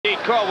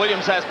Carl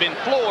Williams has been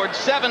floored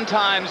 7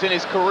 times in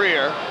his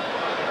career.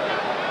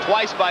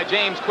 Twice by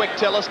James Quick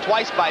Tillis,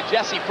 twice by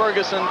Jesse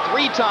Ferguson,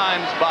 3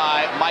 times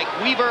by Mike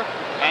Weaver,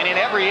 and in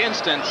every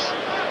instance,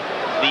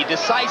 the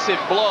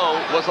decisive blow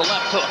was a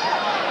left hook.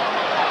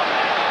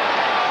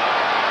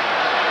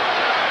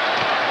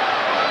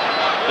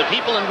 The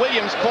people in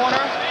Williams'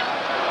 corner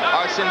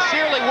are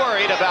sincerely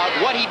worried about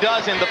what he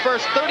does in the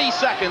first 30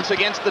 seconds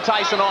against the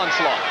Tyson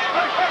onslaught.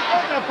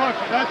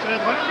 That's it.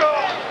 Let him go.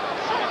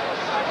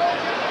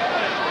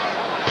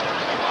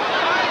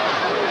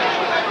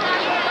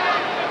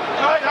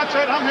 All right, that's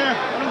it. I'm here.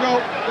 Let him go.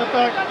 Get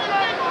back.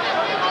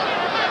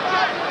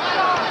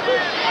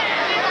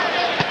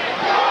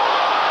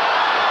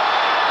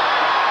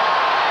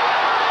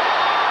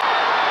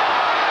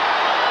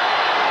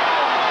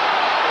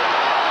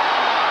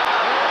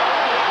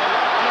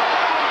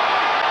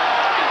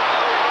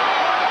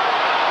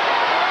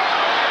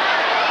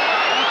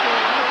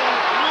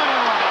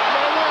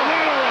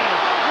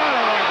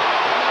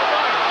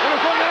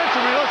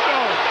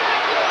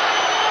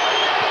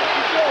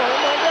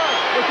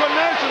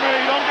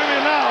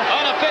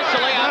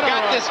 Unofficially, I've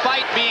got this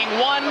fight being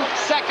 1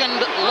 second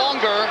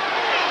longer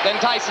than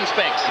Tyson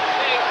Spinks.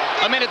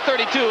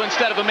 1:32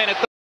 instead of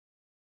 1:30.